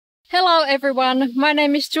Hello everyone, my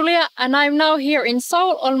name is Julia and I'm now here in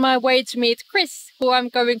Seoul on my way to meet Chris, who I'm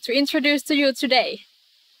going to introduce to you today.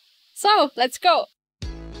 So, let's go!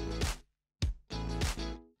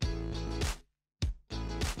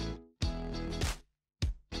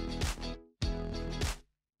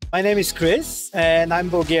 My name is Chris and I'm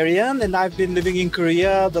Bulgarian and I've been living in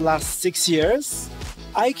Korea the last 6 years.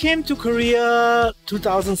 I came to Korea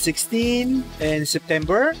 2016 in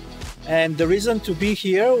September, and the reason to be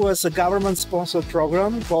here was a government-sponsored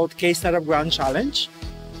program called K-Startup Grand Challenge.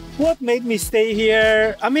 What made me stay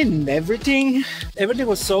here? I mean, everything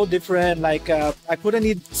was so different. Like I couldn't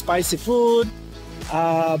eat spicy food,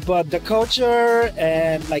 but the culture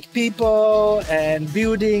and like people and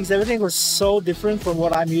buildings, everything was so different from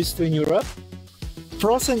what I'm used to in Europe.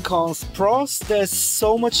 Pros and cons. Pros, there's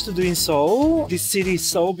so much to do in Seoul. This city is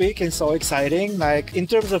so big and so exciting. Like in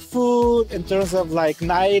terms of food, in terms of like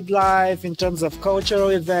nightlife, in terms of cultural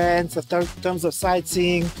events, in terms of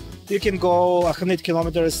sightseeing, you can go 100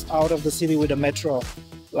 kilometers out of the city with a metro,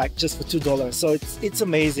 like just for $2. So it's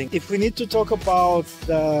amazing. If we need to talk about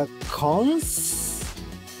the cons,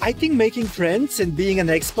 I think making friends and being an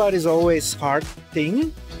expat is always a hard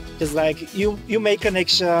thing. It's like you make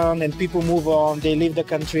connection and people move on, they leave the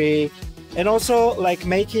country. And also like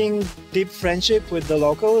making deep friendship with the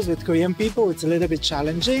locals, with Korean people, it's a little bit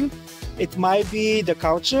challenging. It might be the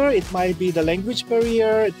culture, it might be the language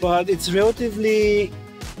barrier, but it's relatively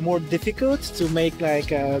more difficult to make like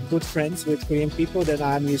good friends with Korean people than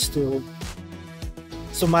I'm used to.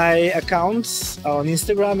 So my account on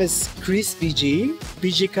Instagram is Chris BG.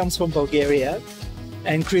 BG comes from Bulgaria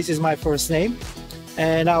and Chris is my first name.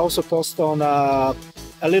 And I also post on a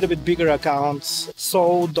little bit bigger account,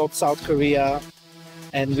 Seoul.South Korea,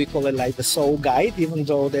 and we call it like the Seoul Guide, even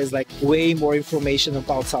though there's like way more information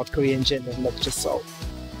about South Korea in general, not just Seoul.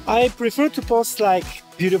 I prefer to post like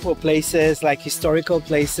beautiful places, like historical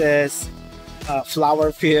places,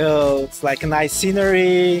 flower fields, like nice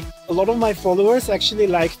scenery. A lot of my followers actually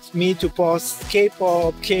liked me to post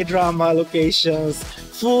K-pop, K-drama locations,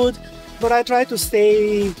 food, but I try to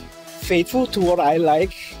stay faithful to what I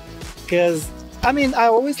like, because I mean I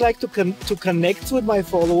always like to connect with my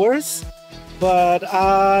followers, but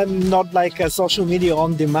I'm not like a social media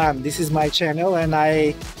on demand. This is my channel and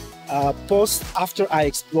I post after I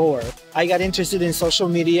explore. I got interested in social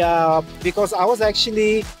media because I was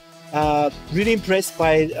actually really impressed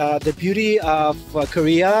by the beauty of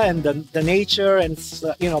Korea and the nature and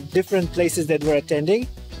different places that we're attending.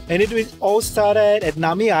 And it all started at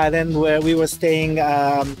Nami Island, where we were staying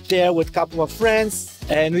there with a couple of friends.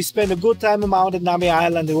 And we spent a good time amount at Nami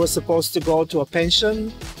Island. We were supposed to go to a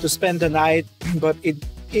pension to spend the night, but it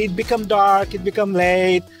became dark, it became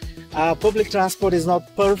late. Public transport is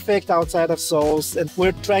not perfect outside of Seoul, and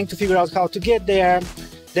we're trying to figure out how to get there.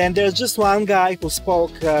 Then there's just one guy who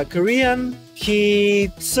spoke Korean.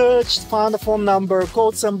 He searched, found a phone number,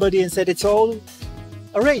 called somebody and said it's all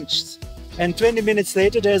arranged. And 20 minutes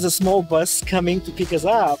later, there's a small bus coming to pick us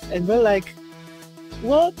up. And we're like,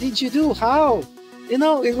 what did you do? How? You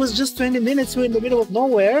know, it was just 20 minutes. We're in the middle of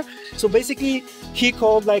nowhere. So basically, he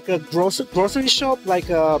called like a grocery shop, like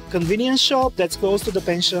a convenience shop that's close to the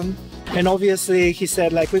pension. And obviously, he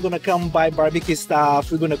said, like, we're going to come buy barbecue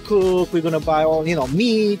stuff. We're going to cook. We're going to buy all,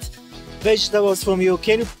 meat, vegetables from you.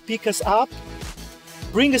 Can you pick us up,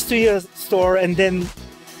 bring us to your store, and then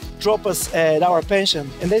drop us at our pension?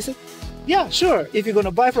 And they said, yeah, sure. If you're going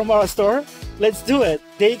to buy from our store, let's do it.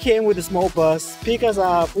 They came with a small bus, pick us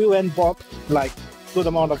up. We went bought like good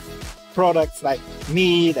amount of products like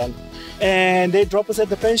meat and they drop us at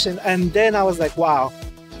the pension. And then I was like, wow,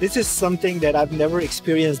 this is something that I've never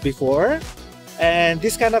experienced before. And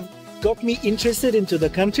this kind of got me interested into the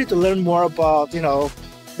country to learn more about,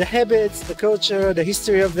 the habits, the culture, the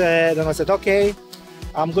history of it. And I said, okay,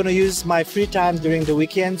 I'm going to use my free time during the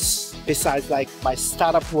weekends, besides like my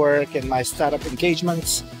startup work and my startup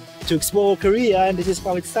engagements, to explore Korea, and this is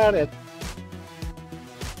how it started.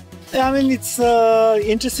 I mean, it's an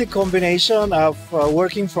interesting combination of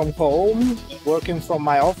working from home, working from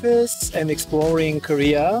my office, and exploring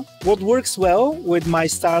Korea. What works well with my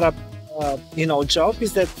startup, job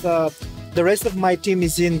is that the rest of my team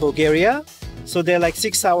is in Bulgaria, so they're like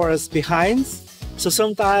 6 hours behind. So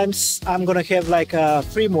sometimes I'm gonna have like a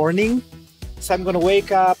free morning. So I'm gonna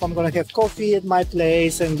wake up, I'm gonna have coffee at my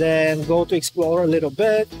place and then go to explore a little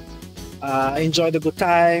bit, enjoy the good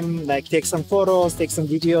time, like take some photos, take some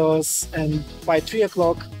videos. And by 3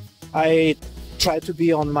 o'clock, I try to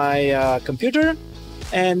be on my computer.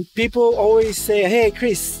 And people always say, hey,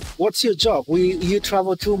 Chris, what's your job? You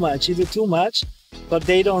travel too much, you do too much, but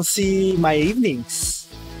they don't see my evenings.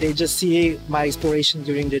 They just see my exploration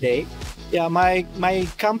during the day. Yeah, my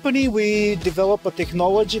company, we develop a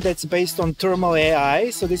technology that's based on thermal AI.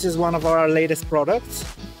 So this is one of our latest products.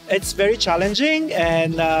 It's very challenging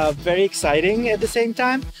and very exciting at the same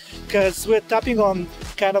time, because we're tapping on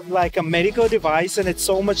kind of like a medical device, and it's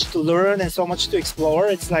so much to learn and so much to explore.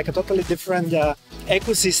 It's like a totally different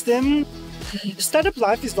ecosystem. Startup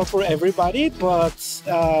life is not for everybody, but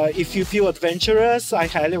if you feel adventurous, I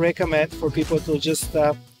highly recommend for people to just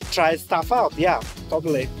try stuff out. Yeah,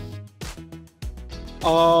 totally.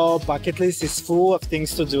 Our bucket list is full of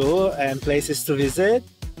things to do and places to visit.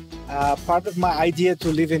 Part of my idea to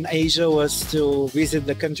live in Asia was to visit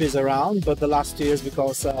the countries around, but the last 2 years,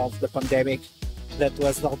 because of the pandemic, that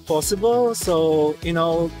was not possible. So, you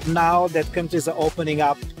know, now that countries are opening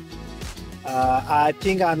up, I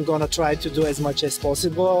think I'm gonna try to do as much as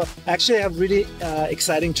possible. Actually, I have a really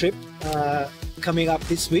exciting trip coming up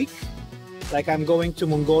this week. Like, I'm going to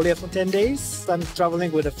Mongolia for 10 days. I'm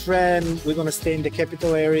traveling with a friend. We're gonna stay in the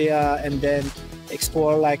capital area and then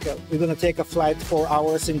explore, like, we're gonna take a flight 4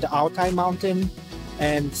 hours in the Altai mountain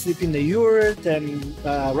and sleep in the yurt and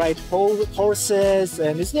ride horses.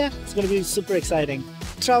 And it's gonna be super exciting.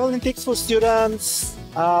 Traveling tips for students,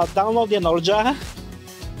 download the Norja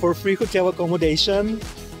for free hotel accommodation.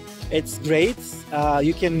 It's great.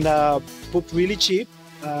 You can book really cheap,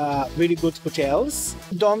 really good hotels.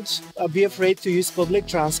 Don't be afraid to use public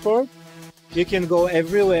transport. You can go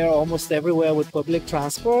everywhere, almost everywhere with public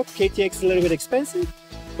transport. KTX is a little bit expensive,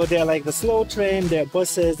 but they're like the slow train, there are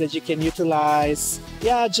buses that you can utilize.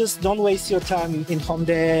 Yeah, just don't waste your time in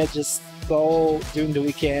Hyundai. Just go during the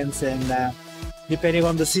weekends, and depending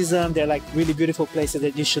on the season, they're like really beautiful places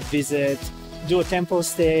that you should visit. Do a temple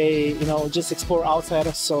stay, you know, just explore outside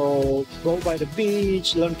of Seoul, go by the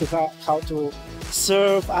beach, learn how to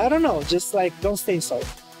surf. I don't know, just like don't stay in Seoul.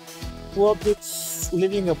 What did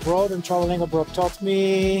living abroad and traveling abroad taught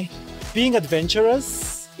me? Being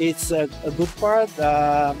adventurous, it's a good part.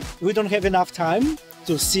 We don't have enough time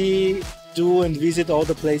to see, do and visit all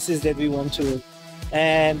the places that we want to.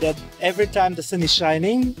 And that every time the sun is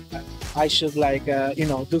shining, I should like, you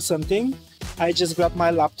know, do something. I just grab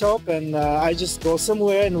my laptop and I just go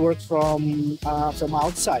somewhere and work from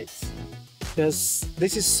outside. Because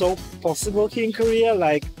this is so possible here in Korea.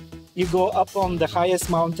 Like, you go up on the highest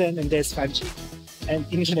mountain and there's 5G and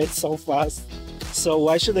internet so fast. So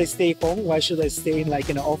why should I stay home? Why should I stay in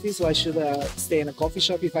an office? Why should I stay in a coffee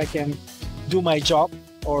shop if I can do my job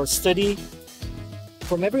or study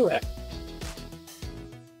from everywhere?